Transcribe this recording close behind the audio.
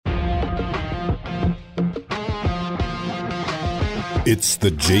It's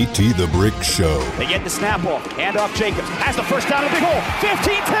the JT the Brick Show. They get the snap off. Hand off Jacobs. Has the first down in the big hole.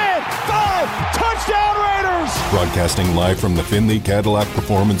 15-10. 5. Touchdown Raiders. Broadcasting live from the Finley Cadillac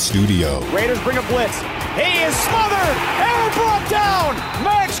Performance Studio. Raiders bring a blitz. He is smothered and brought down.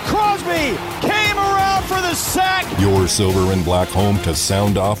 Max Crosby came around for the sack. Your silver and black home to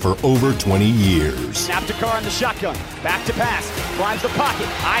sound off for over 20 years. Snap to Carr in the shotgun. Back to pass. Climbs the pocket.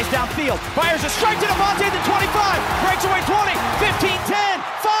 Eyes downfield. Fires a strike to Devontae at the 25. Breaks away 20. 15-10.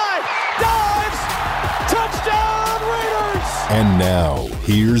 5. Dives. Touchdown Raiders. And now,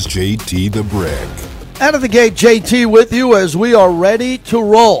 here's JT the Brick. Out of the gate, JT with you as we are ready to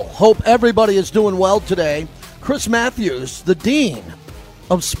roll. Hope everybody is doing well today. Chris Matthews, the Dean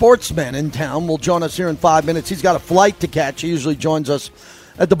of Sportsmen in town, will join us here in 5 minutes. He's got a flight to catch. He usually joins us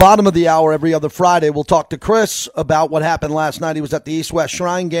at the bottom of the hour every other Friday. We'll talk to Chris about what happened last night. He was at the East-West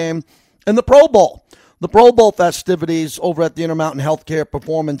Shrine game and the Pro Bowl. The Pro Bowl festivities over at the Intermountain Healthcare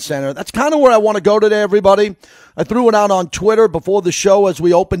Performance Center. That's kind of where I want to go today, everybody. I threw it out on Twitter before the show as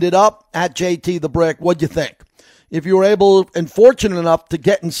we opened it up, at JT the Brick. What'd you think? If you were able and fortunate enough to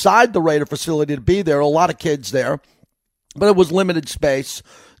get inside the Raider facility to be there, a lot of kids there, but it was limited space,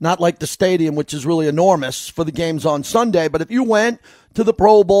 not like the stadium, which is really enormous for the games on Sunday. But if you went to the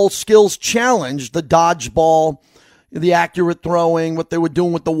Pro Bowl Skills Challenge, the dodgeball, the accurate throwing, what they were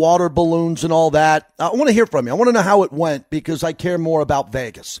doing with the water balloons and all that, I want to hear from you. I want to know how it went because I care more about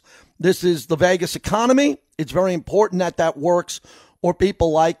Vegas. This is the Vegas economy. It's very important that that works or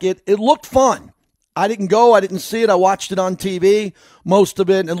people like it. It looked fun. I didn't go. I didn't see it. I watched it on TV, most of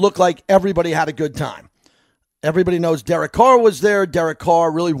it, and it looked like everybody had a good time. Everybody knows Derek Carr was there. Derek Carr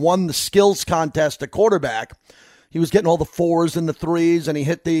really won the skills contest at quarterback. He was getting all the 4s and the 3s, and he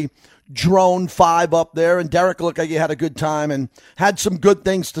hit the drone 5 up there, and Derek looked like he had a good time and had some good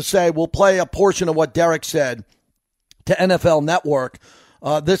things to say. We'll play a portion of what Derek said to NFL Network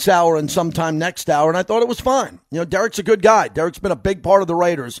this hour and sometime next hour, and I thought it was fine. You know, Derek's a good guy. Derek's been a big part of the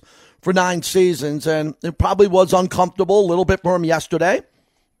Raiders for 9 seasons, and it probably was uncomfortable a little bit for him yesterday.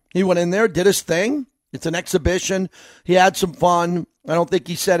 He went in there, did his thing. It's an exhibition. He had some fun. I don't think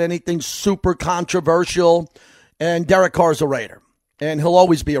he said anything super controversial, and Derek Carr's a Raider. And he'll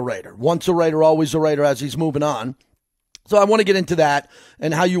always be a Raider. Once a Raider, always a Raider as he's moving on. So I want to get into that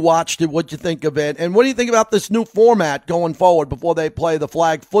and how you watched it, what you think of it, and what do you think about this new format going forward before they play the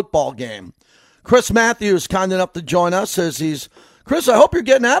flag football game? Chris Matthews, kind enough to join us, says he's, Chris, I hope you're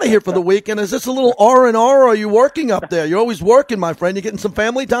getting out of here for the weekend. Is this a little R&R or are you working up there? You're always working, my friend. You getting some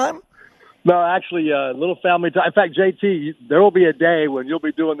family time? No, actually, a little family time. In fact, JT, there will be a day when you'll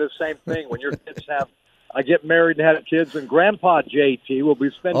be doing this same thing when your kids have I get married and have kids, and Grandpa JT will be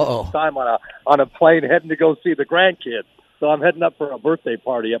spending some time on a plane heading to go see the grandkids. So I'm heading up for a birthday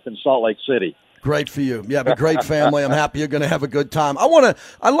party up in Salt Lake City. Great for you. You have a great family. I'm happy you're going to have a good time.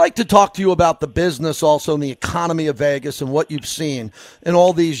 I'd like to talk to you about the business also and the economy of Vegas and what you've seen in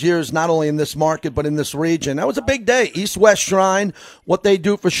all these years, not only in this market, but in this region. That was a big day. East-West Shrine, what they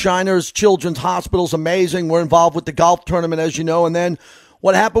do for Shriners Children's Hospital is amazing. We're involved with the golf tournament, as you know, and then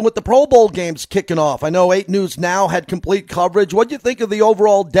what happened with the Pro Bowl games kicking off? I know 8 News Now had complete coverage. What do you think of the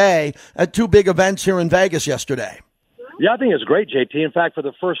overall day at 2 big events here in Vegas yesterday? Yeah, I think it's great, JT. In fact, for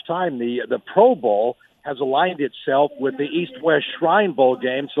the first time, the Pro Bowl has aligned itself with the East-West Shrine Bowl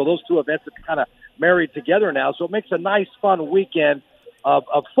game. So those 2 events are kind of married together now. So it makes a nice, fun weekend of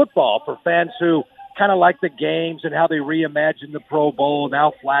football for fans who kind of like the games and how they reimagine the Pro Bowl,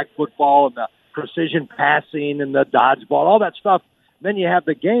 now flag football and the precision passing and the dodgeball, all that stuff. Then you have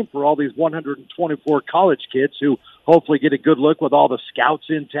the game for all these 124 college kids who hopefully get a good look with all the scouts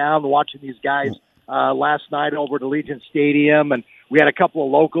in town, watching these guys last night over at Allegiant Stadium. And we had a couple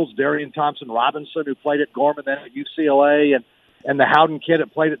of locals, Darian Thompson-Robinson, who played at Gorman, then at UCLA, and the Howden kid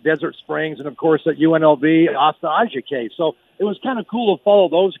that played at Desert Springs, and, of course, at UNLV, Asta Ajake. So it was kind of cool to follow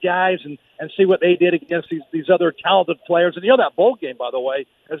those guys and see what they did against these other talented players. And, that bowl game, by the way,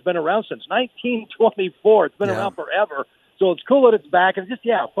 has been around since 1924. It's been around forever. So it's cool that it's back, and just,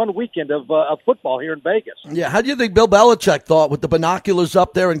 a fun weekend of football here in Vegas. Yeah, how do you think Bill Belichick thought with the binoculars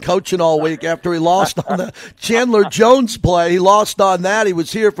up there and coaching all week after he lost on the Chandler Jones play? He lost on that. He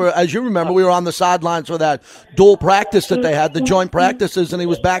was here for, as you remember, we were on the sidelines for that dual practice that they had, the joint practices, and he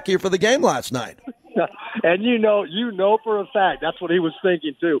was back here for the game last night. And you know for a fact that's what he was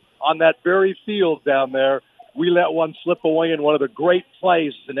thinking, too. On that very field down there, we let one slip away in one of the great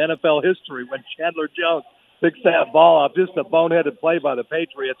plays in NFL history when Chandler Jones picks that ball off. Just a boneheaded play by the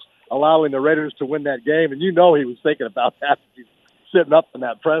Patriots, allowing the Raiders to win that game. And he was thinking about that. He's sitting up in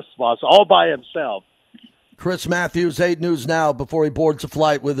that press box all by himself. Chris Matthews, 8 News Now, before he boards a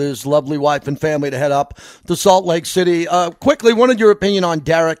flight with his lovely wife and family to head up to Salt Lake City. Quickly, wanted your opinion on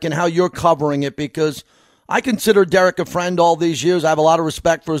Derek and how you're covering it, because I consider Derek a friend all these years. I have a lot of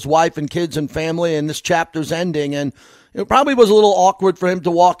respect for his wife and kids and family, and this chapter's ending. And it probably was a little awkward for him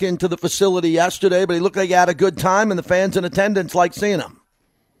to walk into the facility yesterday, but he looked like he had a good time, and the fans in attendance liked seeing him.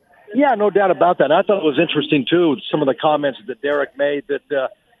 Yeah, no doubt about that. I thought it was interesting, too, some of the comments that Derek made that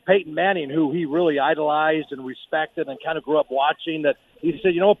Peyton Manning, who he really idolized and respected and kind of grew up watching, that he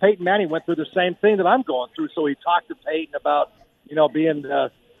said, Peyton Manning went through the same thing that I'm going through. So he talked to Peyton about, being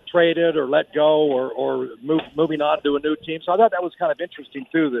traded or let go or moving on to a new team. So I thought that was kind of interesting,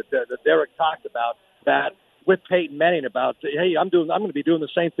 too, that Derek talked about that with Peyton Manning about, hey, I'm going to be doing the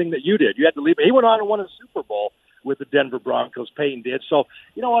same thing that you did. You had to leave. He went on and won a Super Bowl with the Denver Broncos. Peyton did. So,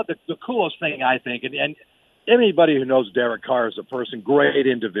 you know what, the coolest thing, I think, and anybody who knows Derek Carr as a person, great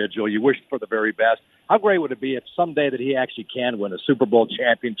individual, you wish for the very best. How great would it be if someday that he actually can win a Super Bowl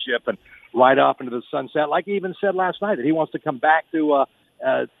championship and ride off into the sunset, like he even said last night, that he wants to come back to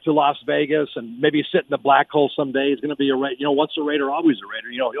Las Vegas and maybe sit in the black hole someday. He's going to be a Raider. Once a Raider, always a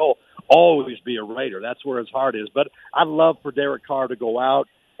Raider. He'll always be a Raider. That's where his heart is. But I'd love for Derek Carr to go out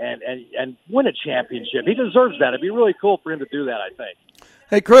and win a championship. He deserves that. It'd be really cool for him to do that, I think.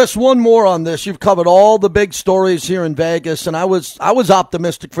 Hey, Chris, one more on this. You've covered all the big stories here in Vegas, and I was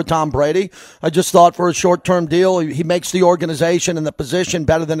optimistic for Tom Brady. I just thought for a short-term deal, he makes the organization and the position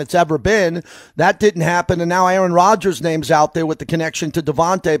better than it's ever been. That didn't happen, and now Aaron Rodgers' name's out there with the connection to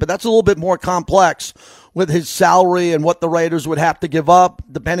Devontae, but that's a little bit more complex with his salary and what the Raiders would have to give up,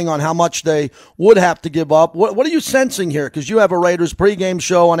 depending on how much they would have to give up. What are you sensing here? Because you have a Raiders pregame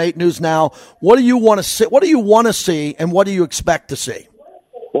show on 8 News Now. What do you want to see? What do you want to see, and what do you expect to see?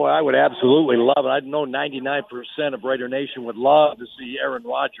 Boy, I would absolutely love it. I know 99% of Raider Nation would love to see Aaron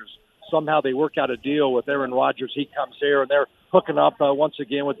Rodgers. Somehow they work out a deal with Aaron Rodgers. He comes here, and they're hooking up once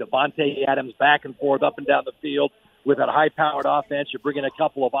again with Devontae Adams back and forth, up and down the field with that high-powered offense. You're bringing a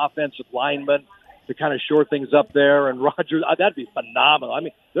couple of offensive linemen to kind of shore things up there. And Rodgers, that'd be phenomenal. I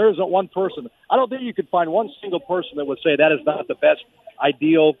mean, there isn't one person. I don't think you could find one single person that would say that is not the best,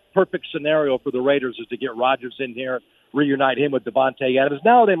 ideal, perfect scenario for the Raiders is to get Rodgers in here and reunite him with Devontae Adams.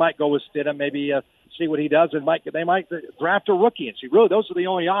 Now they might go with Stidham, maybe see what he does, and they might draft a rookie and see. Really, those are the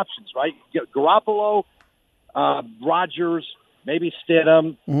only options, right? Get Garoppolo, Rodgers, maybe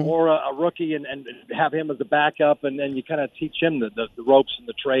Stidham, or a rookie, and have him as the backup, and then you kind of teach him the ropes and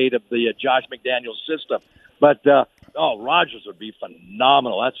the trade of the Josh McDaniels system. But Rodgers would be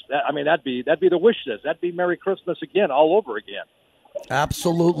phenomenal. That'd be the wish list. That'd be Merry Christmas again, all over again.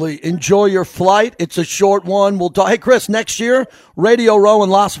 Absolutely. Enjoy your flight. It's a short one. We'll talk. Hey, Chris, next year, Radio Row in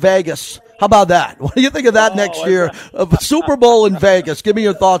Las Vegas. How about that? What do you think of that next year? Super Bowl in Vegas. Give me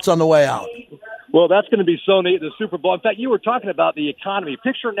your thoughts on the way out. Well, that's going to be so neat, the Super Bowl. In fact, you were talking about the economy.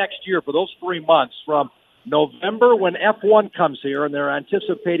 Picture next year for those 3 months from November when F1 comes here, and they're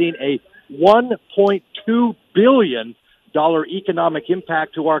anticipating a $1.2 billion economic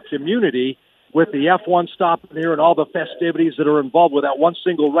impact to our community with the F1 stopping here and all the festivities that are involved with that one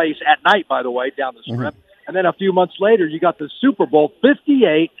single race at night, by the way, down the strip. And then a few months later, you got the Super Bowl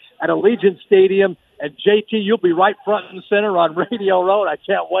 58 at Allegiant Stadium. And, JT, you'll be right front and center on Radio Row, and I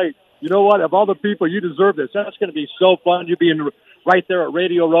can't wait. You know what? Of all the people, you deserve this. That's going to be so fun. You'll be right there at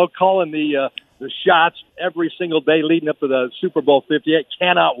Radio Row calling the shots every single day leading up to the Super Bowl 58.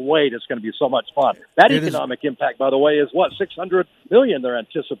 Cannot wait. It's going to be so much fun. That economic impact, by the way, is what? $600 million they're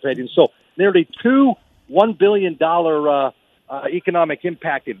anticipating. So nearly two $1 billion economic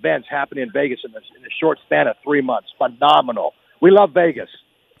impact events happening in Vegas in a short span of 3 months. Phenomenal. We love Vegas.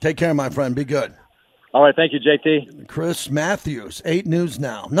 Take care, my friend. Be good. All right, thank you, JT. Chris Matthews, 8 News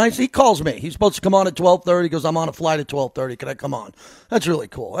Now. Nice. He calls me. He's supposed to come on at 12:30. He goes, I'm on a flight at 12:30. Can I come on? That's really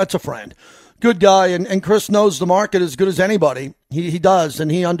cool. That's a friend. Good guy, and Chris knows the market as good as anybody. He does, and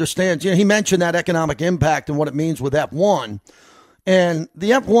he understands. He mentioned that economic impact and what it means with F1. And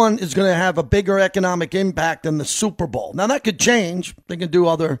the F1 is going to have a bigger economic impact than the Super Bowl. Now, that could change. They can do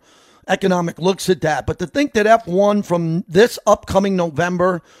other economic looks at that. But to think that F1 from this upcoming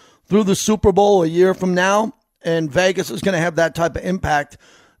November through the Super Bowl a year from now, and Vegas is going to have that type of impact,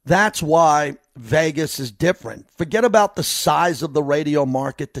 that's why Vegas is different. Forget about the size of the radio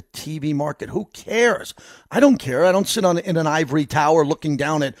market, the TV market. Who cares? I don't care. I don't sit in an ivory tower looking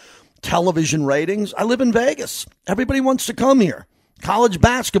down at television ratings. I live in Vegas. Everybody wants to come here. College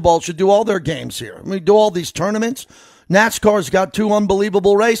basketball should do all their games here. We do all these tournaments. NASCAR's got 2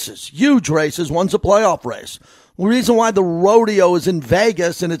 unbelievable races, huge races. One's a playoff race. The reason why the rodeo is in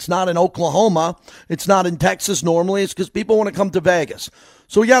Vegas and it's not in Oklahoma, it's not in Texas normally, is because people want to come to Vegas.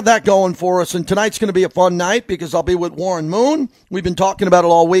 So we got that going for us, and tonight's going to be a fun night because I'll be with Warren Moon. We've been talking about it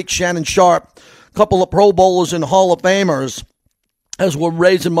all week. Shannon Sharp, a couple of Pro Bowlers and Hall of Famers, as we're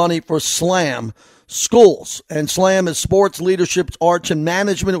raising money for SLAM Schools. And SLAM is Sports Leadership, Arts, and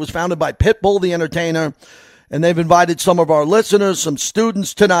Management. It was founded by Pitbull, the entertainer. And they've invited some of our listeners, some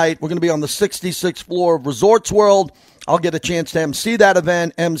students tonight. We're going to be on the 66th floor of Resorts World. I'll get a chance to MC that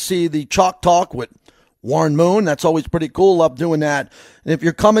event, MC the Chalk Talk with Warren Moon. That's always pretty cool. Love doing that. And if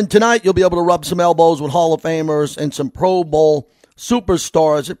you're coming tonight, you'll be able to rub some elbows with Hall of Famers and some Pro Bowl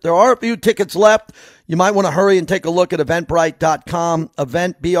superstars. If there are a few tickets left, you might want to hurry and take a look at Eventbrite.com,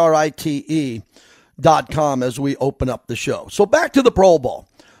 BRITE.com, as we open up the show. So back to the Pro Bowl.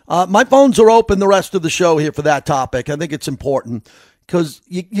 My phones are open the rest of the show here for that topic. I think it's important because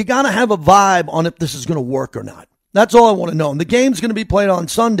you got to have a vibe on if this is going to work or not. That's all I want to know. And the game's going to be played on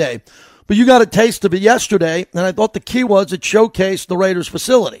Sunday, but you got a taste of it yesterday, and I thought the key was it showcased the Raiders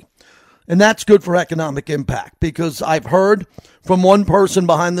facility. And that's good for economic impact because I've heard from one person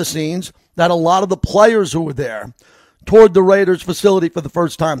behind the scenes that a lot of the players who were there toured the Raiders facility for the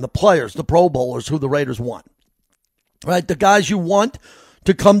first time. The players, the Pro Bowlers who the Raiders want. Right? The guys you want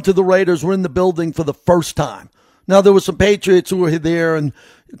to come to the Raiders were in the building for the first time. Now, there were some Patriots who were there and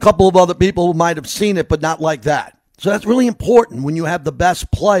a couple of other people who might have seen it, but not like that. So that's really important when you have the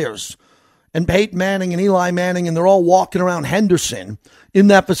best players. And Peyton Manning and Eli Manning, and they're all walking around Henderson in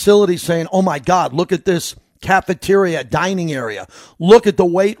that facility saying, oh, my God, look at this cafeteria, dining area. Look at the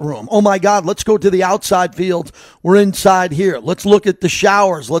weight room. Oh, my God, let's go to the outside fields. We're inside here. Let's look at the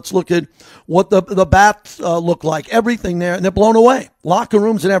showers. Let's look at what the baths look like, everything there. And they're blown away. Locker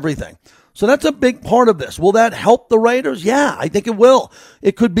rooms and everything. So that's a big part of this. Will that help the Raiders? Yeah, I think it will.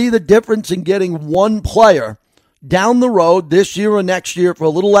 It could be the difference in getting one player down the road this year or next year for a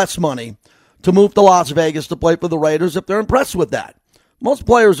little less money to move to Las Vegas to play for the Raiders if they're impressed with that. Most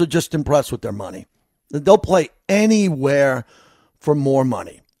players are just impressed with their money. They'll play anywhere for more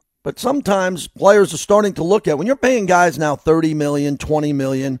money. But sometimes players are starting to look at, when you're paying guys now $30 million, $20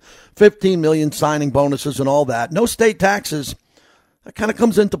 million, $15 million signing bonuses and all that, no state taxes, that kind of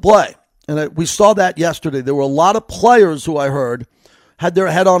comes into play. And we saw that yesterday. There were a lot of players who I heard had their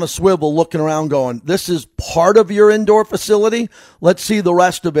head on a swivel looking around going, this is part of your indoor facility. Let's see the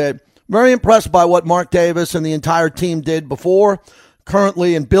rest of it. Very impressed by what Mark Davis and the entire team did before,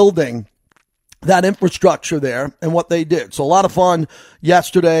 currently, in building that infrastructure there and what they did. So a lot of fun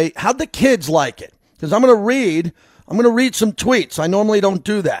yesterday. How'd the kids like it? Because I'm going to read some tweets. I normally don't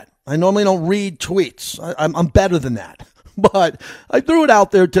do that. I normally don't read tweets. I'm better than that. But I threw it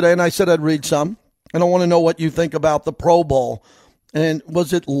out there today and I said I'd read some. And I want to know what you think about the Pro Bowl. And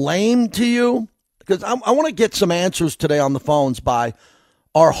was it lame to you? Because I want to get some answers today on the phones by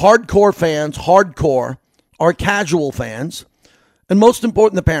our hardcore fans, our casual fans, and most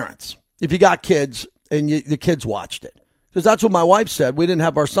important, the parents. If you got kids and the kids watched it. Because that's what my wife said. We didn't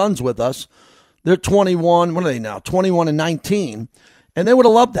have our sons with us. They're 21. What are they now? 21 and 19. And they would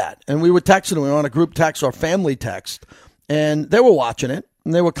have loved that. And we were texting them. We were on a group text, our family text. And they were watching it.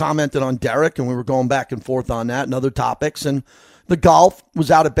 And they were commenting on Derek. And we were going back and forth on that and other topics. And the golf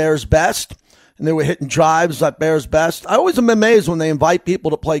was out at Bears Best. And they were hitting drives at Bears Best. I always am amazed when they invite people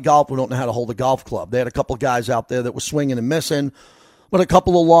to play golf who don't know how to hold a golf club. They had a couple of guys out there that were swinging and missing, but a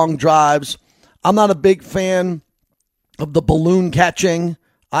couple of long drives. I'm not a big fan of the balloon catching.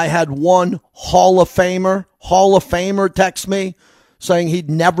 I had one Hall of Famer text me saying he'd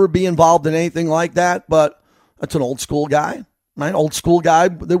never be involved in anything like that, but that's an old school guy, right? Old school guy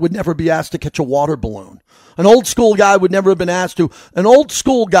that would never be asked to catch a water balloon. An old school guy would never have been asked to. An old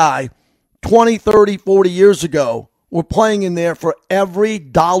school guy 20, 30, 40 years ago were playing in there for every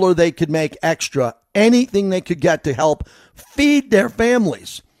dollar they could make extra, anything they could get to help feed their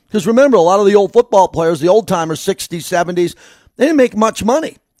families. Because remember, a lot of the old football players, the old timers, 60s, 70s, they didn't make much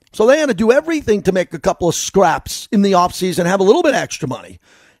money. So they had to do everything to make a couple of scraps in the offseason, have a little bit extra money.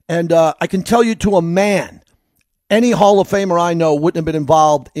 And I can tell you to a man, any Hall of Famer I know wouldn't have been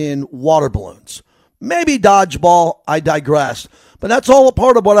involved in water balloons. Maybe dodgeball, I digress. But that's all a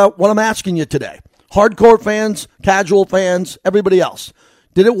part of what I'm asking you today. Hardcore fans, casual fans, everybody else.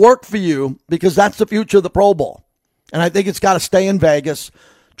 Did it work for you? Because that's the future of the Pro Bowl. And I think it's got to stay in Vegas.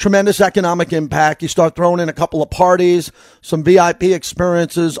 Tremendous economic impact. You start throwing in a couple of parties, some VIP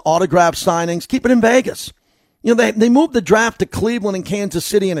experiences, autograph signings. Keep it in Vegas. You know, they moved the draft to Cleveland and Kansas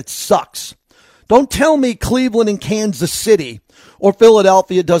City, and it sucks. Don't tell me Cleveland and Kansas City or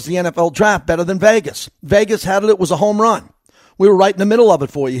Philadelphia does the NFL draft better than Vegas. Vegas had it. It was a home run. We were right in the middle of it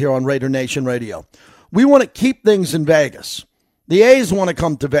for you here on Raider Nation Radio. We want to keep things in Vegas. The A's want to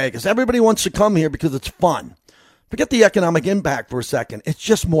come to Vegas. Everybody wants to come here because it's fun. Forget the economic impact for a second. It's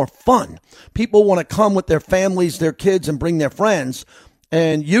just more fun. People want to come with their families, their kids, and bring their friends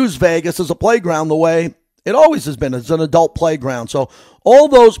and use Vegas as a playground the way it always has been. It's an adult playground. So all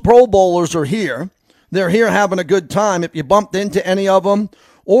those Pro Bowlers are here. They're here having a good time. If you bumped into any of them,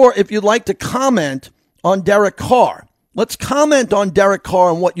 or if you'd like to comment on Derek Carr, let's comment on Derek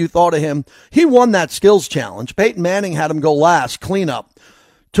Carr and what you thought of him. He won that skills challenge. Peyton Manning had him go last, cleanup,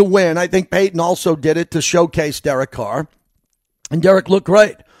 to win. I think Peyton also did it to showcase Derek Carr. And Derek looked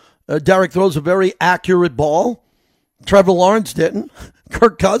great. Derek throws a very accurate ball. Trevor Lawrence didn't.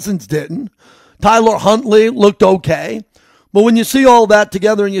 Kirk Cousins didn't. Tyler Huntley looked okay. But when you see all that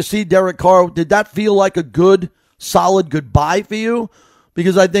together and you see Derek Carr, did that feel like a good, solid goodbye for you?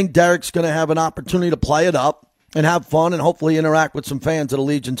 Because I think Derek's going to have an opportunity to play it up and have fun and hopefully interact with some fans at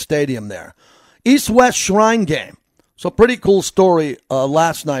Allegiant Stadium there. East-West Shrine game. So pretty cool story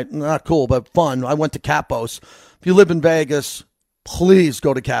last night. Not cool, but fun. I went to Capos. If you live in Vegas, please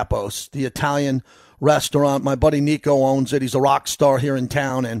go to Capos, the Italian restaurant. My buddy Nico owns it. He's a rock star here in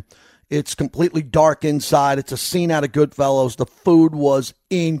town, and it's completely dark inside. It's a scene out of Goodfellas. The food was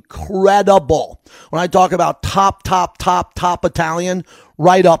incredible. When I talk about top Italian,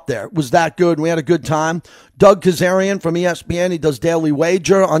 right up there. It was that good. We had a good time. Doug Kazarian from ESPN, he does Daily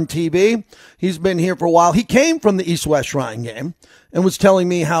Wager on TV. He's been here for a while. He came from the East-West Shrine game and was telling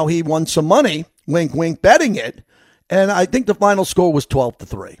me how he won some money, wink, wink, betting it. And I think the final score was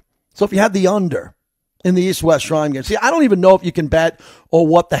 12-3. So if you had the under in the East-West Shrine game. See, I don't even know if you can bet or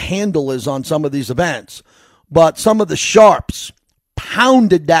what the handle is on some of these events, but some of the sharps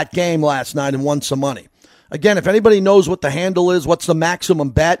pounded that game last night and won some money. Again, if anybody knows what the handle is, what's the maximum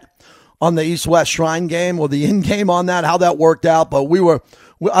bet on the East-West Shrine game or the in-game on that, how that worked out, but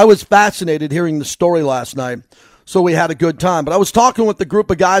I was fascinated hearing the story last night, so we had a good time. But I was talking with the group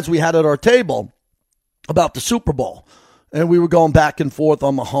of guys we had at our table about the Super Bowl. And we were going back and forth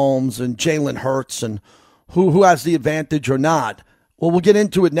on Mahomes and Jalen Hurts and who has the advantage or not. Well, we'll get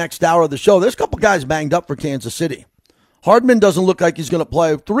into it next hour of the show. There's a couple guys banged up for Kansas City. Hardman doesn't look like he's going to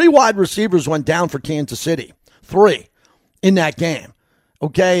play. 3 wide receivers went down for Kansas City. 3 in that game.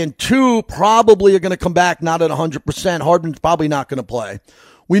 Okay, and 2 probably are going to come back not at 100%. Hardman's probably not going to play.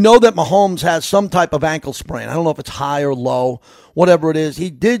 We know that Mahomes has some type of ankle sprain. I don't know if it's high or low, whatever it is. He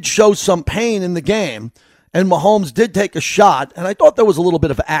did show some pain in the game. And Mahomes did take a shot, and I thought there was a little bit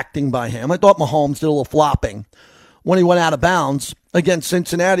of acting by him. I thought Mahomes did a little flopping when he went out of bounds against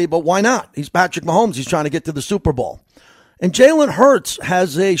Cincinnati, but why not? He's Patrick Mahomes. He's trying to get to the Super Bowl. And Jalen Hurts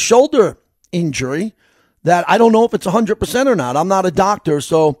has a shoulder injury that I don't know if it's 100% or not. I'm not a doctor,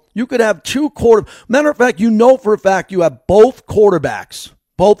 so you could have 2 Matter of fact, you know for a fact you have both quarterbacks,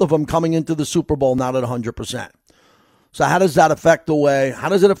 both of them coming into the Super Bowl not at 100%. So how does that affect the way? How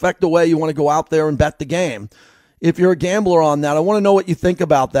does it affect the way you want to go out there and bet the game? If you're a gambler on that, I want to know what you think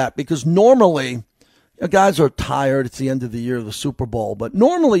about that, because normally, guys are tired. It's the end of the year, the Super Bowl, but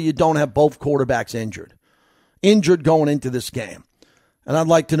normally you don't have both quarterbacks injured going into this game. And I'd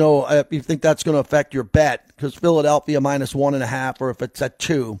like to know if you think that's going to affect your bet, because Philadelphia -1.5, or if it's at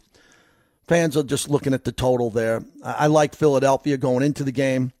 2. Fans are just looking at the total there. I like Philadelphia going into the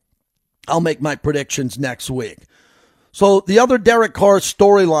game. I'll make my predictions next week. So the other Derek Carr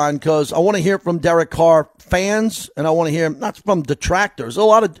storyline, because I want to hear from Derek Carr fans, and I want to hear not from detractors.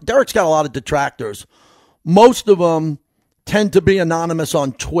 Derek's got a lot of detractors. Most of them tend to be anonymous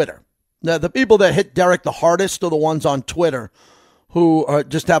on Twitter. Now, the people that hit Derek the hardest are the ones on Twitter who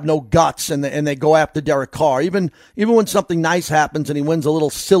just have no guts, and they go after Derek Carr. Even when something nice happens and he wins a little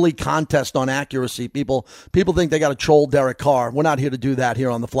silly contest on accuracy, people think they got to troll Derek Carr. We're not here to do that here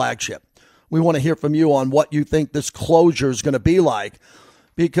on the flagship. We want to hear from you on what you think this closure is going to be like,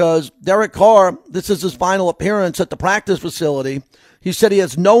 because Derek Carr, this is his final appearance at the practice facility. He said he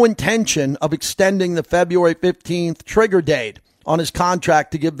has no intention of extending the February 15th trigger date on his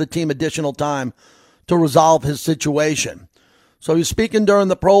contract to give the team additional time to resolve his situation. So he's speaking during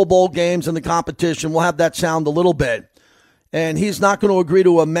the Pro Bowl games and the competition. We'll have that sound a little bit. And he's not going to agree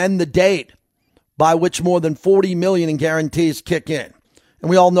to amend the date by which more than $40 million in guarantees kick in. And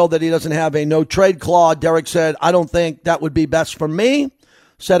we all know that he doesn't have a no-trade clause. Derek said, I don't think that would be best for me,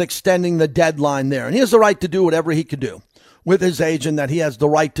 said extending the deadline there. And he has the right to do whatever he could do with his agent, that he has the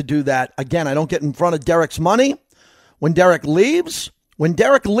right to do that. Again, I don't get in front of Derek's money. When Derek leaves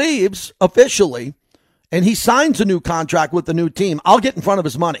officially, and he signs a new contract with the new team, I'll get in front of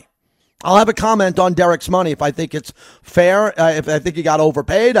his money. I'll have a comment on Derek's money if I think it's fair, if I think he got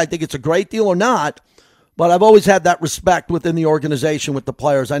overpaid, I think it's a great deal or not. But I've always had that respect within the organization with the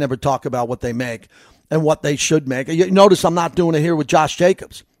players. I never talk about what they make. and what they should make. You notice I'm not doing it here with Josh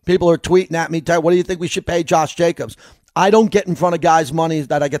Jacobs. People are tweeting at me, what do you think we should pay Josh Jacobs? I don't get in front of guys' money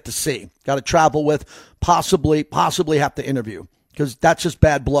that I get to see, got to travel with, possibly have to interview, because that's just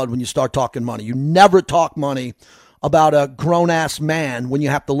bad blood when you start talking money. You never talk money about a grown-ass man when you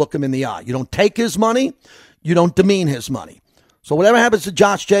have to look him in the eye. You don't take his money. You don't demean his money. So whatever happens to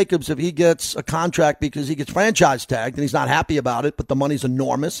Josh Jacobs, if he gets a contract because he gets franchise tagged and he's not happy about it, but the money's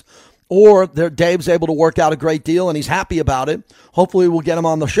enormous, or Dave's able to work out a great deal and he's happy about it, hopefully we'll get him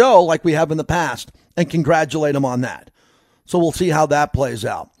on the show like we have in the past and congratulate him on that. So we'll see how that plays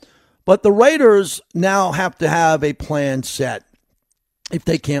out. But the Raiders now have to have a plan set if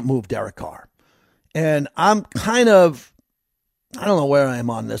they can't move Derek Carr. And I'm I don't know where I am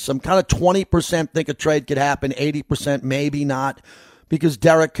on this. I'm kind of 20% think a trade could happen, 80% maybe not, because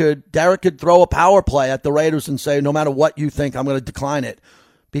Derek could throw a power play at the Raiders and say, no matter what you think, I'm going to decline it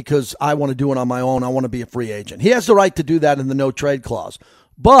because I want to do it on my own. I want to be a free agent. He has the right to do that in the no trade clause.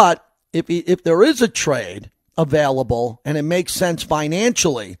 But if there is a trade available and it makes sense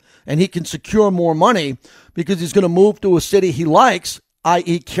financially and he can secure more money because he's going to move to a city he likes,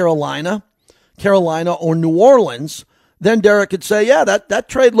 i.e. Carolina or New Orleans, then Derek could say, yeah, that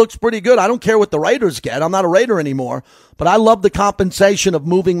trade looks pretty good. I don't care what the Raiders get. I'm not a Raider anymore, but I love the compensation of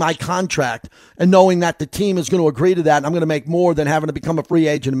moving my contract and knowing that the team is going to agree to that and I'm going to make more than having to become a free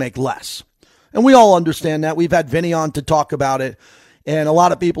agent and make less. And we all understand that. We've had Vinny on to talk about it, and a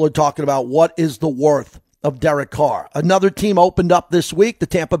lot of people are talking about what is the worth of Derek Carr. Another team opened up this week, the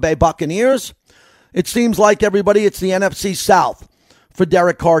Tampa Bay Buccaneers. It seems like everybody, it's the NFC South for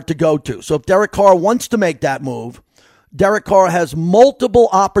Derek Carr to go to. So if Derek Carr wants to make that move, Derek Carr has multiple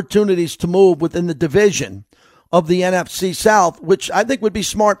opportunities to move within the division of the NFC South, which I think would be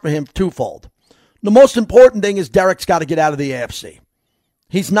smart for him twofold. The most important thing is Derek's got to get out of the AFC.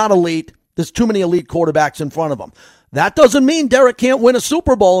 He's not elite. There's too many elite quarterbacks in front of him. That doesn't mean Derek can't win a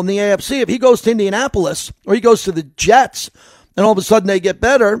Super Bowl in the AFC. If he goes to Indianapolis or he goes to the Jets and all of a sudden they get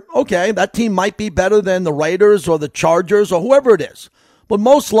better, okay, that team might be better than the Raiders or the Chargers or whoever it is. But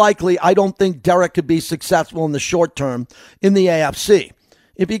most likely, I don't think Derek could be successful in the short term in the AFC.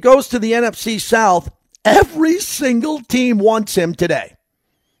 If he goes to the NFC South, every single team wants him today.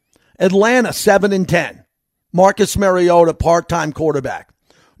 Atlanta, 7-10. Marcus Mariota, part-time quarterback.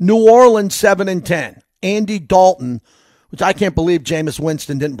 New Orleans, 7-10. Andy Dalton, which I can't believe Jameis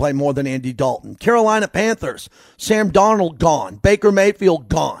Winston didn't play more than Andy Dalton. Carolina Panthers, Sam Darnold gone. Baker Mayfield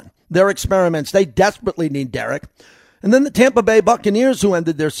gone. Their experiments, they desperately need Derek. And then the Tampa Bay Buccaneers, who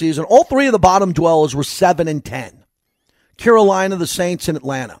ended their season, all three of the bottom dwellers were 7-10. Carolina, the Saints, and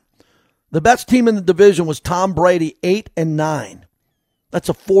Atlanta. The best team in the division was Tom Brady, 8-9. That's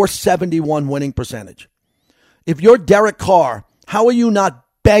a .471 winning percentage. If you're Derek Carr, how are you not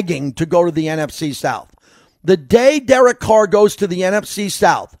begging to go to the NFC South? The day Derek Carr goes to the NFC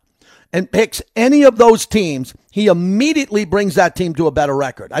South and picks any of those teams, he immediately brings that team to a better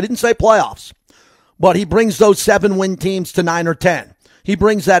record. I didn't say playoffs, but he brings those 7-win teams to 9 or 10. He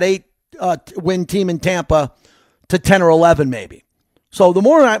brings that 8-win team in Tampa to 10 or 11 maybe. So the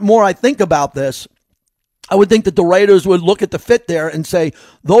more I think about this, I would think that the Raiders would look at the fit there and say,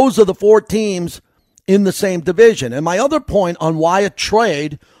 those are the four teams in the same division. And my other point on why a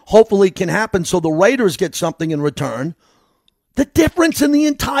trade hopefully can happen so the Raiders get something in return, the difference in the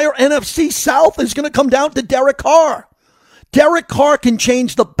entire NFC South is going to come down to Derek Carr. Derek Carr can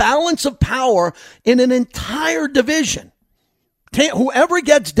change the balance of power in an entire division. Whoever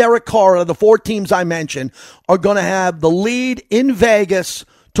gets Derek Carr out of the four teams I mentioned are going to have the lead in Vegas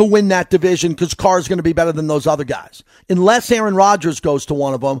to win that division because Carr's going to be better than those other guys. Unless Aaron Rodgers goes to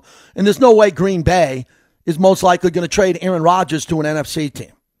one of them, and there's no way Green Bay is most likely going to trade Aaron Rodgers to an NFC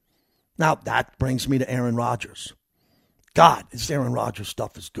team. Now, that brings me to Aaron Rodgers. God, this Aaron Rodgers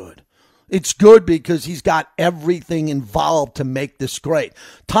stuff is good. It's good because he's got everything involved to make this great.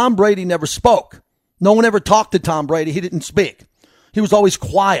 Tom Brady never spoke. No one ever talked to Tom Brady. He didn't speak. He was always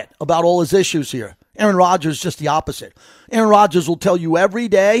quiet about all his issues here. Aaron Rodgers is just the opposite. Aaron Rodgers will tell you every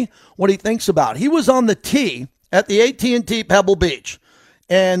day what he thinks about. He was on the tee at the AT&T Pebble Beach,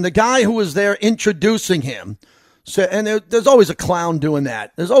 and the guy who was there introducing him said, and there's always a clown doing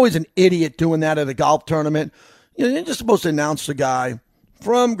that. There's always an idiot doing that at a golf tournament. You're just supposed to announce the guy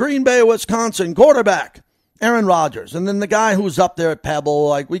from Green Bay, Wisconsin, quarterback, Aaron Rodgers. And then the guy who's up there at Pebble,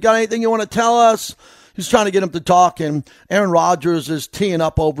 like, we got anything you want to tell us? He's trying to get him to talk, and Aaron Rodgers is teeing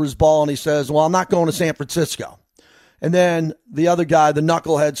up over his ball, and he says, well, I'm not going to San Francisco. And then the other guy, the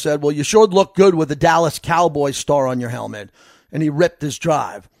knucklehead, said, well, you sure look good with the Dallas Cowboys star on your helmet. And he ripped his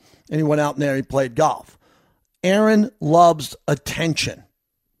drive, and he went out there and he played golf. Aaron loves attention.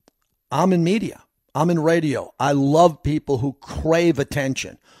 I'm in media. I'm in radio. I love people who crave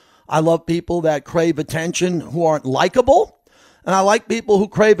attention. I love people that crave attention who aren't likable. And I like people who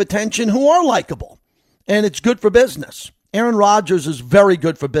crave attention who are likable. And it's good for business. Aaron Rodgers is very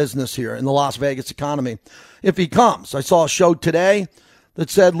good for business here in the Las Vegas economy. If he comes, I saw a show today that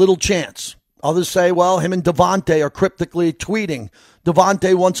said little chance. Others say, well, him and Devontae are cryptically tweeting.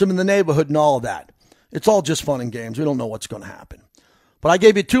 Devontae wants him in the neighborhood and all of that. It's all just fun and games. We don't know what's going to happen. But I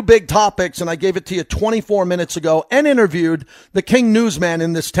gave you two big topics, and I gave it to you 24 minutes ago and interviewed the king newsman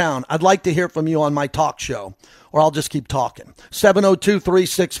in this town. I'd like to hear from you on my talk show, or I'll just keep talking.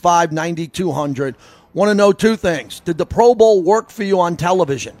 702-365-9200. Want to know two things. Did the Pro Bowl work for you on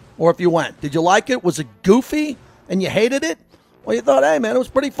television, or if you went? Did you like it? Was it goofy and you hated it? Well, you thought, hey, man, it was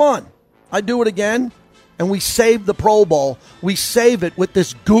pretty fun. I'd do it again, and we saved the Pro Bowl. We save it with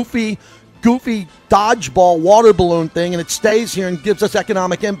this goofy dodgeball water balloon thing, and it stays here and gives us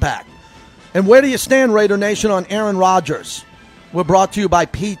economic impact. And where do you stand, Raider Nation, on Aaron Rodgers? We're brought to you by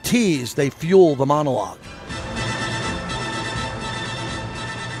PTs. They fuel the monologue.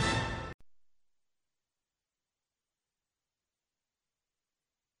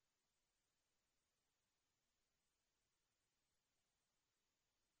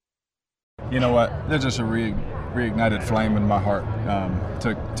 You know what? There's just a reignited flame in my heart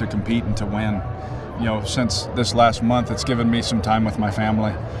to compete and to win. You know, since this last month, it's given me some time with my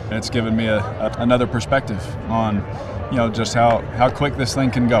family. It's given me another perspective on, you know, just how quick this thing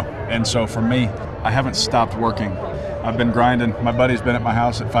can go. And so for me, I haven't stopped working. I've been grinding. My buddy's been at my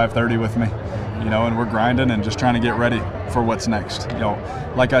house at 5:30 with me, you know, and we're grinding and just trying to get ready for what's next. You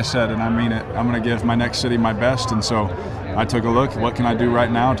know, like I said, and I mean it, I'm going to give my next city my best. And so I took a look, what can I do right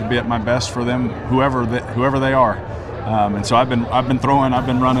now to be at my best for them, whoever they are. And so I've been throwing, I've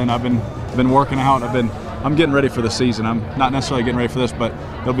been running, I've been working out, I'm getting ready for the season. I'm not necessarily getting ready for this, but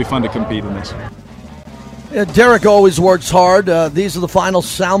it'll be fun to compete in this. Yeah, Derek always works hard. These are the final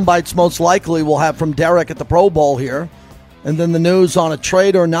sound bites most likely we'll have from Derek at the Pro Bowl here. And then the news on a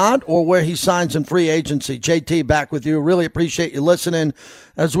trade or not, or where he signs in free agency. JT, back with you. Really appreciate you listening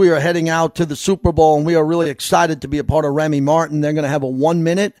as we are heading out to the Super Bowl, and we are really excited to be a part of Remy Martin. They're going to have a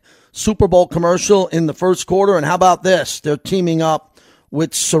 1-minute Super Bowl commercial in the first quarter. And how about this? They're teaming up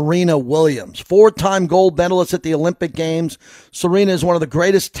with Serena Williams, 4-time gold medalist at the Olympic Games. Serena is one of the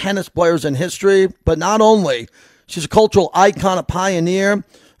greatest tennis players in history, but not only, she's a cultural icon, a pioneer,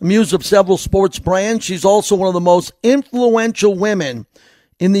 a muse of several sports brands. She's also one of the most influential women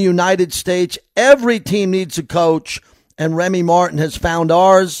in the United States. Every team needs a coach, and Remy Martin has found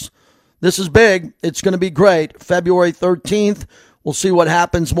ours. This is big. It's going to be great. February 13th, we'll see what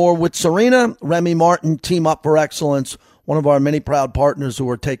happens more with Serena. Remy Martin, Team Up for Excellence, one of our many proud partners who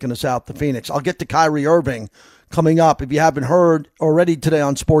are taking us out to Phoenix. I'll get to Kyrie Irving coming up. If you haven't heard already today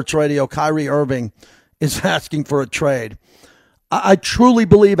on Sports Radio, Kyrie Irving is asking for a trade. I truly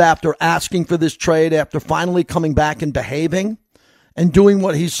believe after asking for this trade, after finally coming back and behaving and doing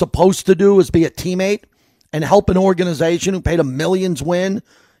what he's supposed to do, is be a teammate and help an organization who paid him millions win,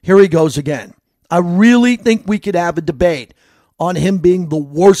 here he goes again. I really think we could have a debate on him being the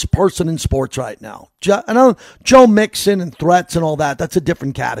worst person in sports right now. I know Joe Mixon and threats and all that, that's a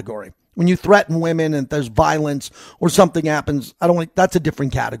different category. When you threaten women and there's violence or something happens, that's a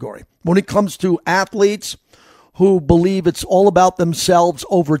different category. When it comes to athletes who believe it's all about themselves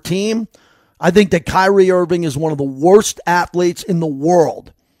over team, I think that Kyrie Irving is one of the worst athletes in the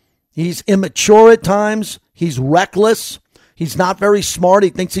world. He's immature at times. He's reckless. He's not very smart. He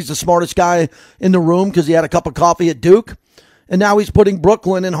thinks he's the smartest guy in the room because he had a cup of coffee at Duke. And now he's putting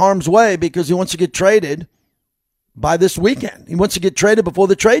Brooklyn in harm's way because he wants to get traded by this weekend. He wants to get traded before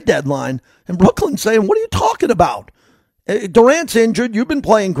the trade deadline. And Brooklyn's saying, what are you talking about? Durant's injured. You've been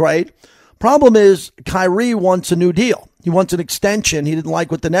playing great. Problem is, Kyrie wants a new deal. He wants an extension. He didn't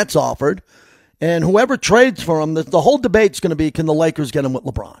like what the Nets offered. And whoever trades for him, the whole debate's going to be, can the Lakers get him with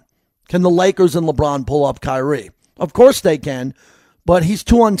LeBron? Can the Lakers and LeBron pull off Kyrie? Of course they can, but he's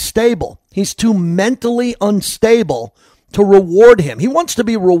too unstable. He's too mentally unstable to reward him. He wants to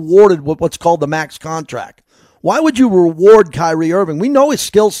be rewarded with what's called the max contract. Why would you reward Kyrie Irving? We know his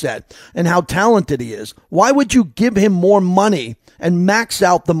skill set and how talented he is. Why would you give him more money and max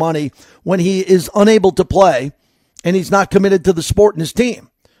out the money when he is unable to play and he's not committed to the sport and his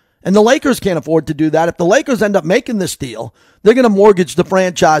team? And the Lakers can't afford to do that. If the Lakers end up making this deal, they're going to mortgage the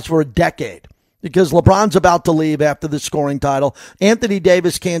franchise for a decade because LeBron's about to leave after the scoring title. Anthony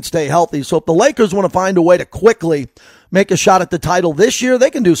Davis can't stay healthy. So if the Lakers want to find a way to quickly make a shot at the title this year, they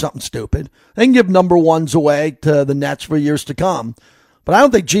can do something stupid. They can give number ones away to the Nets for years to come. But I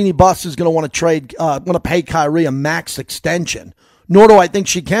don't think Jeannie Buss is going to want to pay Kyrie a max extension. nor do I think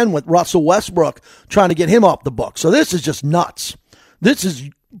she can with Russell Westbrook trying to get him off the book. So this is just nuts. This is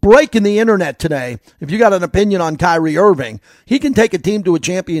breaking the internet today. If you got an opinion on Kyrie Irving, he can take a team to a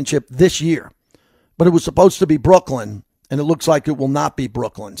championship this year. But it was supposed to be Brooklyn, and it looks like it will not be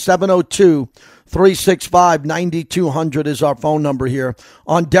Brooklyn. 702-365-9200 is our phone number here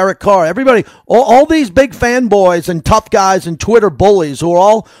on Derek Carr. Everybody, all these big fanboys and tough guys and Twitter bullies who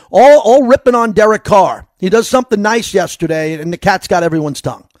are all ripping on Derek Carr. He does something nice yesterday, and the cat's got everyone's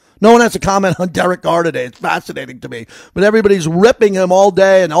tongue. No one has a comment on Derek Carr today. It's fascinating to me. But everybody's ripping him all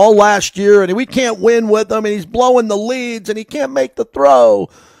day and all last year, and we can't win with him, and he's blowing the leads, and he can't make the throw.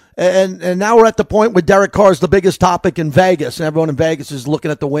 And now we're at the point where Derek Carr is the biggest topic in Vegas, and everyone in Vegas is looking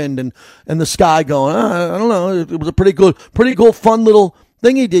at the wind and the sky going, I don't know. It was a pretty cool, fun little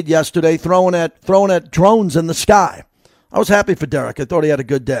thing he did yesterday, throwing at drones in the sky. I was happy for Derek. I thought he had a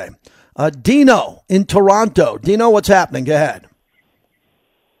good day. Dino in Toronto. Dino, what's happening? Go ahead.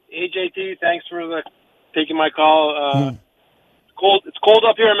 Hey, JT, thanks for taking my call. It's cold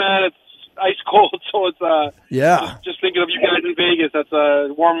up here, man. It's ice cold, so it's just thinking of you guys in Vegas. That's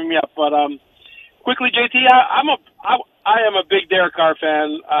warming me up. But quickly, JT, I am a big Derek Carr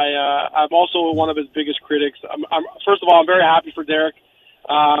fan. I'm also one of his biggest critics. First of all, I'm very happy for Derek.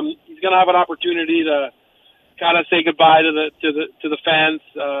 He's going to have an opportunity to kind of say goodbye to the fans,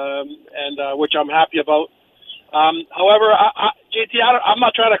 and which I'm happy about. However, JT, I'm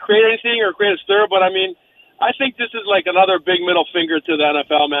not trying to create anything or create a stir, but I mean, I think this is like another big middle finger to the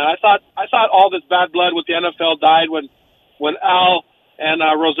NFL, man. I thought all this bad blood with the NFL died when Al and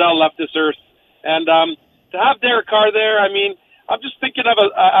Rozelle left this earth, and to have Derek Carr there, I mean, I'm just thinking of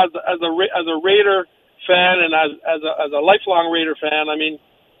as a Raider fan and as a lifelong Raider fan. I mean,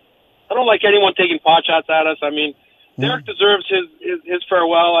 I don't like anyone taking pot shots at us. I mean, Derek deserves his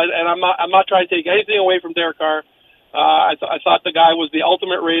farewell, and I'm not trying to take anything away from Derek Carr. I thought the guy was the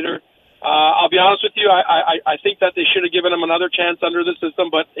ultimate Raider. I'll be honest with you. I think that they should have given him another chance under the system,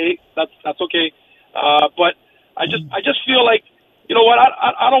 but hey, that's okay. But I just feel like, you know what?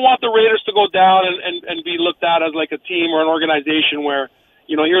 I don't want the Raiders to go down and be looked at as like a team or an organization where,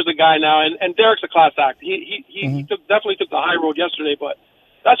 you know, here's a guy now, and Derek's a class act. He definitely took the high road yesterday, but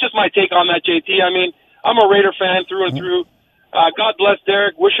that's just my take on that, JT. I mean, I'm a Raider fan through and through. God bless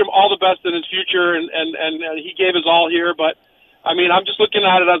Derek. Wish him all the best in his future, and he gave his all here. But I mean, I'm just looking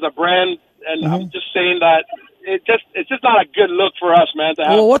at it as a brand, and I'm just saying that it's just not a good look for us, man. To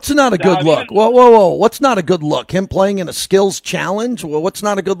have, well, what's not a good look? Whoa! What's not a good look? Him playing in a skills challenge? Well, what's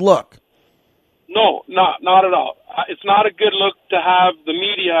not a good look? No, not at all. It's not a good look to have the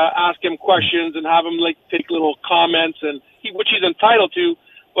media ask him questions and have him like take little comments, and which he's entitled to.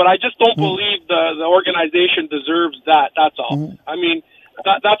 But I just don't believe the organization deserves that. That's all. I mean,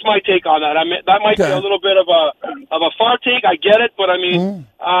 that's my take on that. I mean, that might be a little bit of a far take. I get it, but I mean,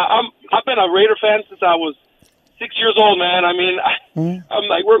 I've been a Raider fan since I was 6 years old, man. I mean, I'm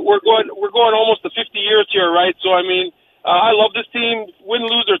like we're going almost to 50 years here, right? So I mean, I love this team, win,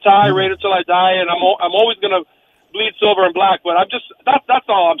 lose or tie, Raider till I die, and I'm always gonna bleed silver and black. But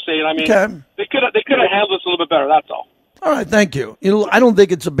that's all I'm saying. I mean, they could have handled this a little bit better. That's all. All right, thank you. You know, I don't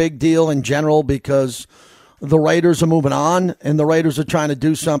think it's a big deal in general because the Raiders are moving on, and the Raiders are trying to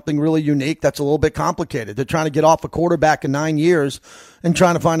do something really unique that's a little bit complicated. They're trying to get off a quarterback in 9 years and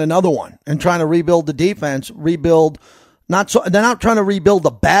trying to find another one and trying to rebuild the defense, they're not trying to rebuild the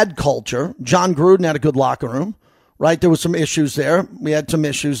bad culture. John Gruden had a good locker room, right? There was some issues there. We had some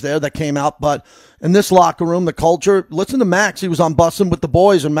issues there that came out, but in this locker room, the culture, listen to Max. He was on Bussin' with the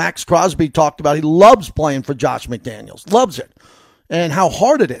Boys, and Max Crosby talked about he loves playing for Josh McDaniels, loves it, and how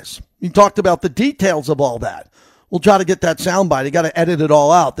hard it is. He talked about the details of all that. We'll try to get that soundbite. You got to edit it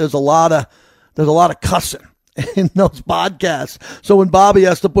all out. There's a lot of cussing in those podcasts. So when Bobby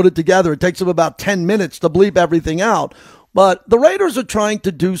has to put it together, it takes him about 10 minutes to bleep everything out. But the Raiders are trying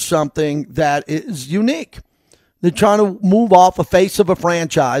to do something that is unique. They're trying to move off a face of a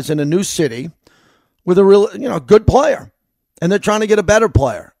franchise in a new city with a real, good player. And they're trying to get a better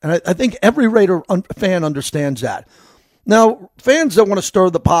player. And I think every Raider fan understands that. Now, fans that want to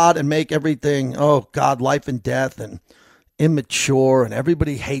stir the pot and make everything, oh, God, life and death and immature and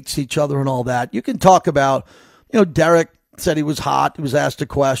everybody hates each other and all that. You can talk about, Derek said he was hot. He was asked a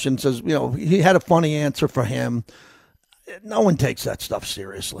question, says, he had a funny answer for him. No one takes that stuff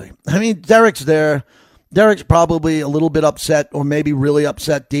seriously. I mean, Derek's there. Derek's probably a little bit upset or maybe really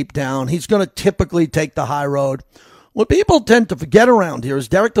upset deep down. He's going to typically take the high road. What people tend to forget around here is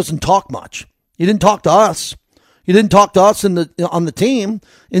Derek doesn't talk much. He didn't talk to us. He didn't talk to us on the team,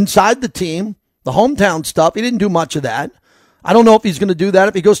 inside the team, the hometown stuff. He didn't do much of that. I don't know if he's going to do that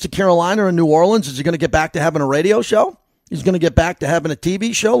if he goes to Carolina or New Orleans. Is he going to get back to having a radio show? He's going to get back to having a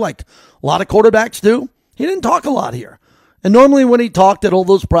TV show like a lot of quarterbacks do. He didn't talk a lot here. And normally when he talked at all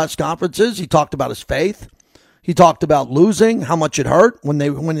those press conferences, he talked about his faith. He talked about losing, how much it hurt. When they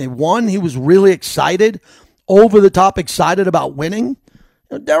won, he was really excited, over the top excited about winning.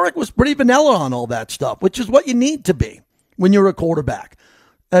 Derek was pretty vanilla on all that stuff, which is what you need to be when you're a quarterback.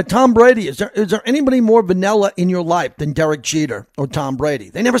 Tom Brady, is there anybody more vanilla in your life than Derek Jeter or Tom Brady?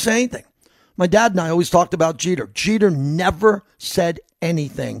 They never say anything. My dad and I always talked about Jeter. Jeter never said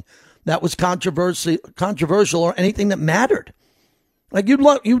anything that was controversial or anything that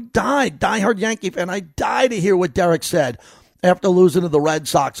you diehard Yankee fan. I die to hear what Derek said after losing to the Red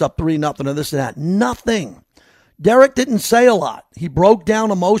Sox up 3-0 or this and that. Nothing. Derek didn't say a lot. He broke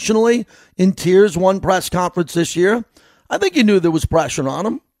down emotionally in tears one press conference this year. I think he knew there was pressure on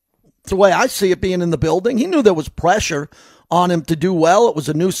him. It's the way I see it being in the building. He knew there was pressure on him to do well. It was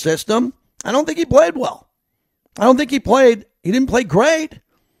a new system. I don't think he played well. He didn't play great.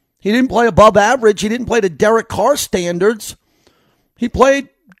 He didn't play above average. He didn't play to Derek Carr standards. He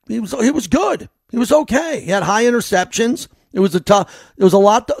was good. He was okay. He had high interceptions. There was a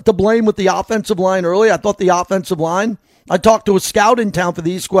lot to blame with the offensive line early. I thought the offensive line, I talked to a scout in town for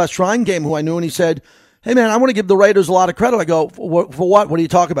the East West Shrine game who I knew, and he said, hey man, I want to give the Raiders a lot of credit. I go, for what? What are you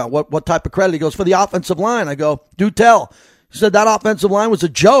talking about? What type of credit? He goes, for the offensive line. I go, do tell. He said that offensive line was a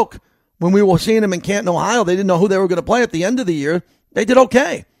joke. When we were seeing them in Canton, Ohio, they didn't know who they were going to play at the end of the year. They did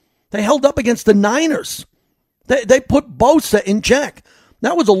okay. They held up against the Niners. They put Bosa in check.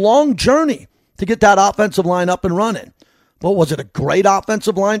 That was a long journey to get that offensive line up and running. But was it a great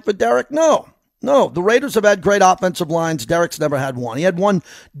offensive line for Derek? No. The Raiders have had great offensive lines. Derek's never had one. He had one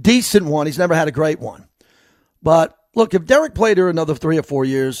decent one. He's never had a great one. But look, if Derek played here another 3 or 4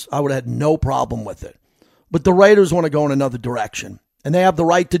 years, I would have had no problem with it. But the Raiders want to go in another direction. And they have the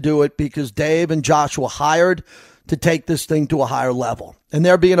right to do it because Dave and Josh were hired to take this thing to a higher level. And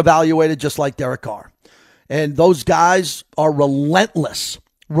they're being evaluated just like Derek Carr. And those guys are relentless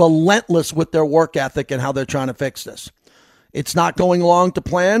with their work ethic and how they're trying to fix this. It's not going along to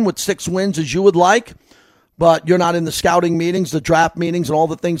plan with 6 wins as you would like, but you're not in the scouting meetings, the draft meetings, and all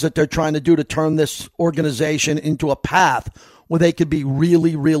the things that they're trying to do to turn this organization into a path where they could be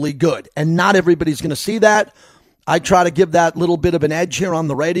really, really good. And not everybody's going to see that. I try to give that little bit of an edge here on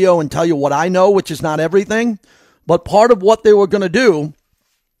the radio and tell you what I know, which is not everything. But part of what they were going to do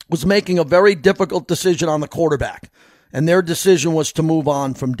was making a very difficult decision on the quarterback. And their decision was to move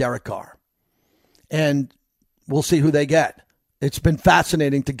on from Derek Carr. And we'll see who they get. It's been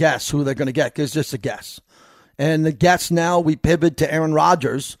fascinating to guess who they're going to get because it's just a guess. And the guess now, we pivot to Aaron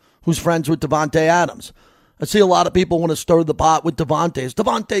Rodgers, who's friends with Davante Adams. I see a lot of people want to stir the pot with Davante. Is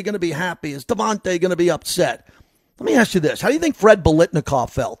Davante going to be happy? Is Davante going to be upset? Let me ask you this. How do you think Fred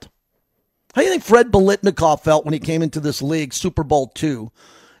Biletnikoff felt? How do you think Fred Biletnikoff felt when he came into this league, Super Bowl II,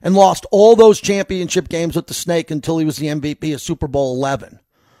 and lost all those championship games with the Snake until he was the MVP of Super Bowl 11?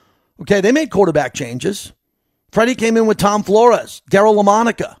 Okay, they made quarterback changes. Freddie came in with Tom Flores, Darryl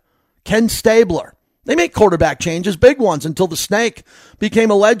LaMonica, Ken Stabler. They made quarterback changes, big ones, until the Snake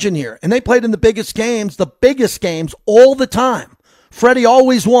became a legend here. And they played in the biggest games all the time. Freddie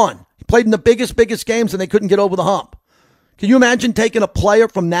always won. He played in the biggest games, and they couldn't get over the hump. Can you imagine taking a player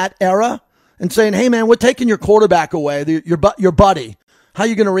from that era and saying, hey, man, we're taking your quarterback away, your buddy. How are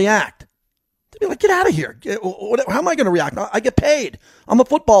you going to react? They'd be like, get out of here. How am I going to react? I get paid. I'm a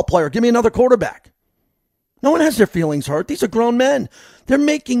football player. Give me another quarterback. No one has their feelings hurt. These are grown men. They're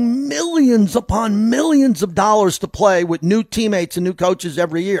making millions upon millions of dollars to play with new teammates and new coaches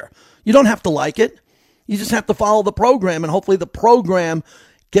every year. You don't have to like it. You just have to follow the program, and hopefully the program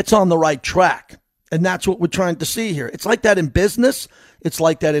gets on the right track. And that's what we're trying to see here. It's like that in business. It's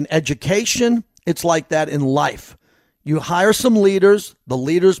like that in education. It's like that in life. You hire some leaders. The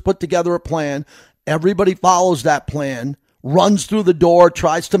leaders put together a plan. Everybody follows that plan, runs through the door,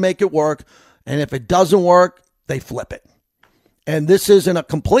 tries to make it work. And if it doesn't work, they flip it. And this isn't a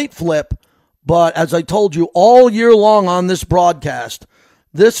complete flip, but as I told you all year long on this broadcast,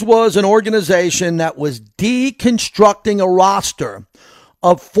 this was an organization that was deconstructing a roster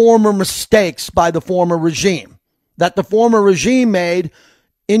of former mistakes by the former regime that the former regime made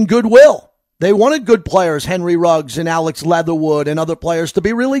in goodwill. They wanted good players, Henry Ruggs and Alex Leatherwood and other players, to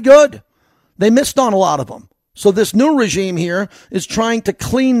be really good. They missed on a lot of them. So this new regime here is trying to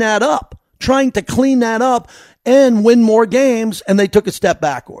clean that up and win more games, and they took a step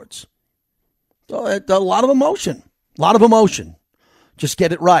backwards. So a lot of emotion. Just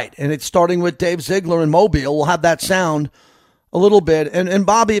get it right. And it's starting with Dave Ziegler in Mobile. We'll have that sound a little bit. And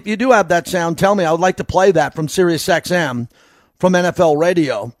Bobby, if you do have that sound, tell me. I would like to play that from Sirius XM from NFL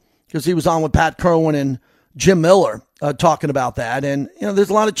Radio, because he was on with Pat Kerwin and Jim Miller. talking about that. And, there's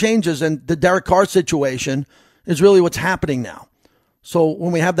a lot of changes, and the Derek Carr situation is really what's happening now. So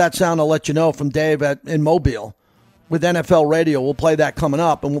when we have that sound, I'll let you know from Dave in Mobile with NFL Radio. We'll play that coming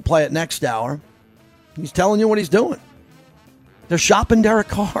up, and we'll play it next hour. He's telling you what he's doing. They're shopping Derek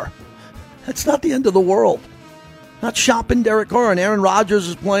Carr. That's not the end of the world. Not shopping Derek Carr. And Aaron Rodgers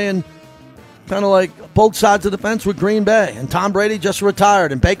is playing kind of like both sides of the fence with Green Bay. And Tom Brady just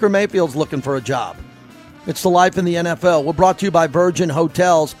retired. And Baker Mayfield's looking for a job. It's the life in the NFL. We're brought to you by Virgin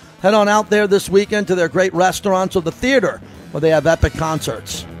Hotels. Head on out there this weekend to their great restaurants or the theater where they have epic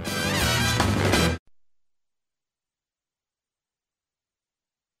concerts.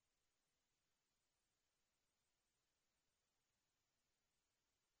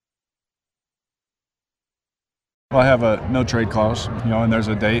 Well, I have a no-trade clause, and there's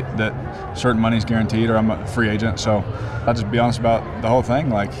a date that certain money's guaranteed or I'm a free agent. So I'll just be honest about the whole thing.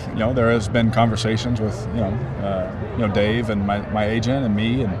 There has been conversations with, Dave and my agent and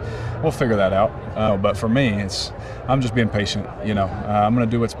me, and we'll figure that out. But for me, I'm just being patient. I'm going to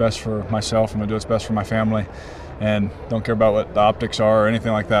do what's best for myself. I'm going to do what's best for my family, and don't care about what the optics are or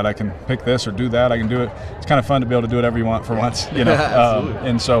anything like that. I can pick this or do that. I can do it. It's kind of fun to be able to do whatever you want for once,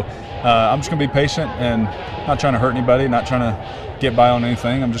 and so I'm just going to be patient and not trying to hurt anybody, not trying to get by on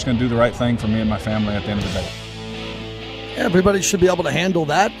anything. I'm just going to do the right thing for me and my family at the end of the day. Everybody should be able to handle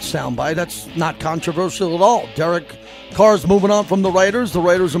that soundbite. That's not controversial at all. Derek Carr's moving on from the Raiders. The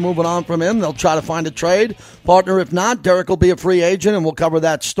Raiders are moving on from him. They'll try to find a trade partner. If not, Derek will be a free agent, and we'll cover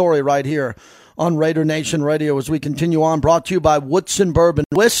that story right here on Raider Nation Radio as we continue on. Brought to you by Woodson Bourbon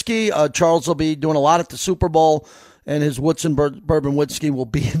Whiskey. Charles will be doing a lot at the Super Bowl, and his Woodson Bourbon Whiskey will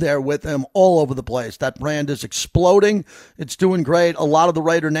be there with him all over the place. That brand is exploding. It's doing great. A lot of the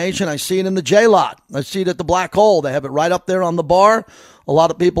Raider Nation, I see it in the J-Lot. I see it at the Black Hole. They have it right up there on the bar. A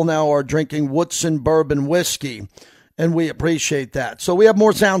lot of people now are drinking Woodson Bourbon Whiskey, and we appreciate that. So we have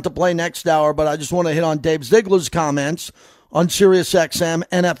more sound to play next hour, but I just want to hit on Dave Ziegler's comments on SiriusXM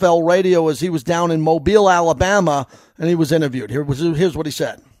NFL Radio as he was down in Mobile, Alabama, and he was interviewed. Here's what he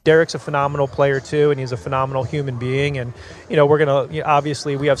said. Derek's a phenomenal player too, and he's a phenomenal human being. And we're gonna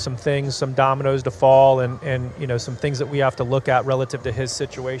obviously we have some dominoes to fall, and some things that we have to look at relative to his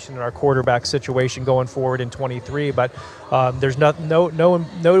situation and our quarterback situation going forward in 23. But there's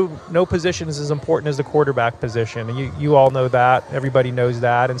no position is as important as the quarterback position, and you all know that. Everybody knows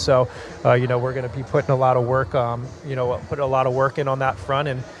that, and so we're going to be putting a lot of work, putting a lot of work in on that front,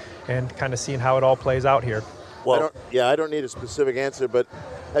 and kind of seeing how it all plays out here. Well, I don't need a specific answer, but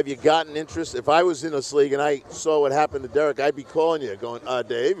have you gotten interest? If I was in this league and I saw what happened to Derek, I'd be calling you, going,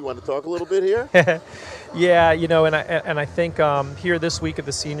 Dave, you want to talk a little bit here? Yeah, and I think here this week at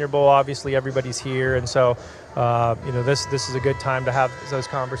the Senior Bowl, obviously everybody's here, and so this is a good time to have those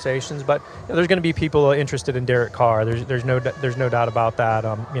conversations. But there's going to be people interested in Derek Carr. There's no doubt about that.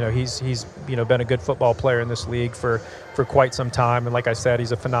 He's been a good football player in this league for quite some time, and like I said,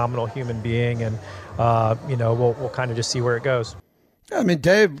 he's a phenomenal human being, and we'll kind of just see where it goes. I mean,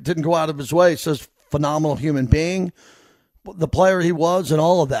 Dave didn't go out of his way. He says phenomenal human being, the player he was, and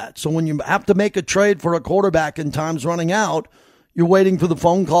all of that. So when you have to make a trade for a quarterback and time's running out, you're waiting for the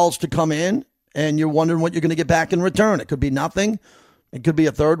phone calls to come in, and you're wondering what you're going to get back in return. It could be nothing. It could be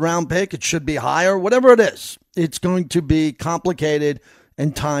a third-round pick. It should be higher. Whatever it is, it's going to be complicated,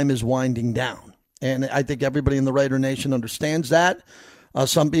 and time is winding down. And I think everybody in the Raider Nation understands that.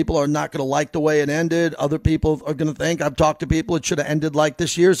 Some people are not going to like the way it ended. Other people are going to think, I've talked to people, it should have ended like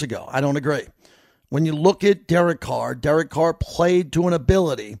this years ago. I don't agree. When you look at Derek Carr played to an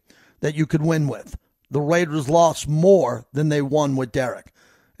ability that you could win with. The Raiders lost more than they won with Derek.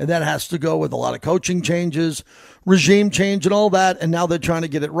 And that has to go with a lot of coaching changes, regime change and all that, and now they're trying to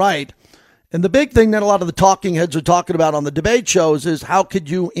get it right. And the big thing that a lot of the talking heads are talking about on the debate shows is how could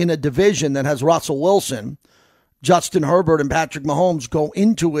you, in a division that has Russell Wilson, Justin Herbert, and Patrick Mahomes, go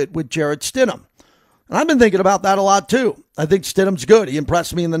into it with Jarrett Stidham? And I've been thinking about that a lot, too. I think Stidham's good. He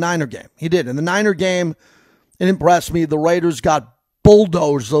impressed me in the Niner game. He did. In the Niner game, it impressed me. The Raiders got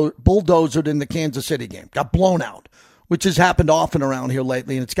bulldozered in the Kansas City game, got blown out, which has happened often around here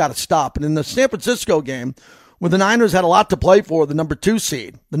lately, and it's got to stop. And in the San Francisco game, where the Niners had a lot to play for, the number 2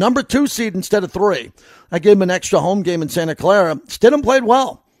 seed instead of 3, I gave him an extra home game in Santa Clara. Stidham played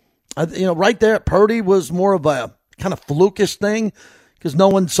well. Right there, Purdy was more of a kind of flukish thing because no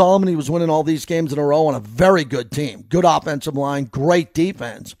one saw him, and he was winning all these games in a row on a very good team. Good offensive line, great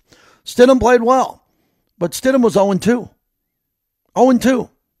defense. Stidham played well, but Stidham was 0-2. 0-2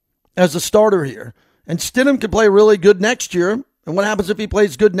 as a starter here. And Stidham could play really good next year. And what happens if he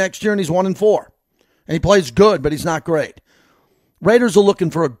plays good next year and he's 1-4? And he plays good, but he's not great. Raiders are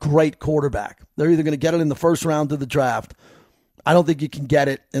looking for a great quarterback. They're either going to get it in the first round of the draft. I don't think you can get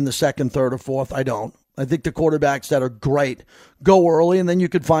it in the second, third, or fourth. I don't. I think the quarterbacks that are great go early, and then you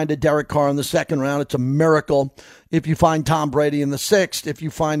could find a Derek Carr in the second round. It's a miracle. If you find Tom Brady in the sixth, if you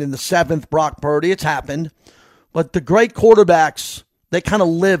find in the seventh Brock Purdy, it's happened. But the great quarterbacks, they kind of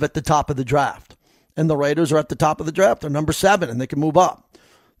live at the top of the draft. And the Raiders are at the top of the draft. They're number 7, and they can move up.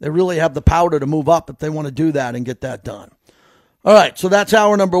 They really have the powder to move up if they want to do that and get that done. All right, so that's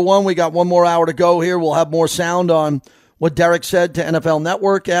hour number 1. We got one more hour to go here. We'll have more sound on what Derek said to NFL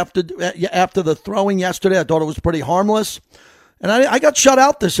Network after the throwing yesterday. I thought it was pretty harmless. And I got shut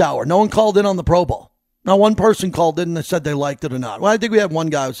out this hour. No one called in on the Pro Bowl. Not one person called in and said they liked it or not. Well, I think we had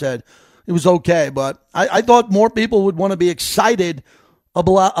one guy who said it was okay, but I thought more people would want to be excited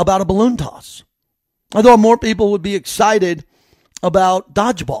about a balloon toss. I thought more people would be excited about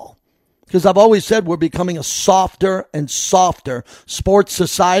dodgeball. Because I've always said we're becoming a softer and softer sports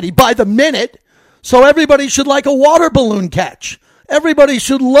society by the minute. So everybody should like a water balloon catch. Everybody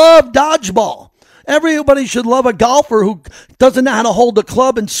should love dodgeball. Everybody should love a golfer who doesn't know how to hold a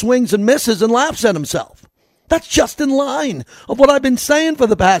club and swings and misses and laughs at himself. That's just in line of what I've been saying for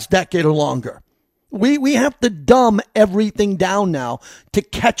the past decade or longer. We have to dumb everything down now to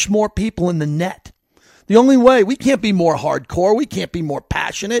catch more people in the net. The only way, we can't be more hardcore. We can't be more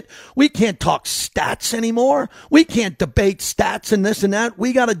passionate. We can't talk stats anymore. We can't debate stats and this and that.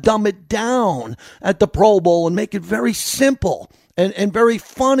 We got to dumb it down at the Pro Bowl and make it very simple and very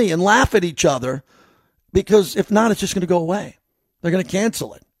funny and laugh at each other, because if not, it's just going to go away. They're going to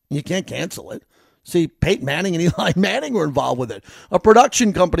cancel it. You can't cancel it. See, Peyton Manning and Eli Manning were involved with it. A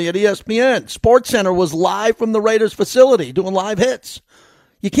production company at ESPN, SportsCenter, was live from the Raiders facility doing live hits.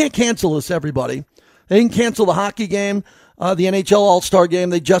 You can't cancel this, everybody. They didn't cancel the hockey game, the NHL All-Star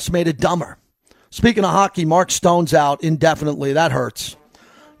game. They just made it dumber. Speaking of hockey, Mark Stone's out indefinitely. That hurts.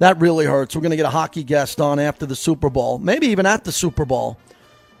 That really hurts. We're going to get a hockey guest on after the Super Bowl, maybe even at the Super Bowl.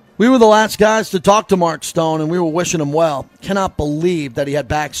 We were the last guys to talk to Mark Stone, and we were wishing him well. Cannot believe that he had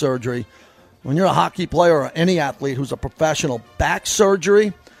back surgery. When you're a hockey player or any athlete who's a professional, back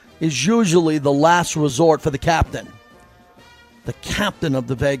surgery is usually the last resort for the captain. The captain of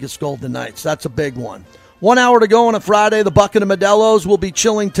the Vegas Golden Knights. That's a big one. 1 hour to go on a Friday. The Bucket of Modelo's will be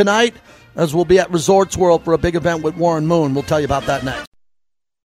chilling tonight, as we'll be at Resorts World for a big event with Warren Moon. We'll tell you about that next.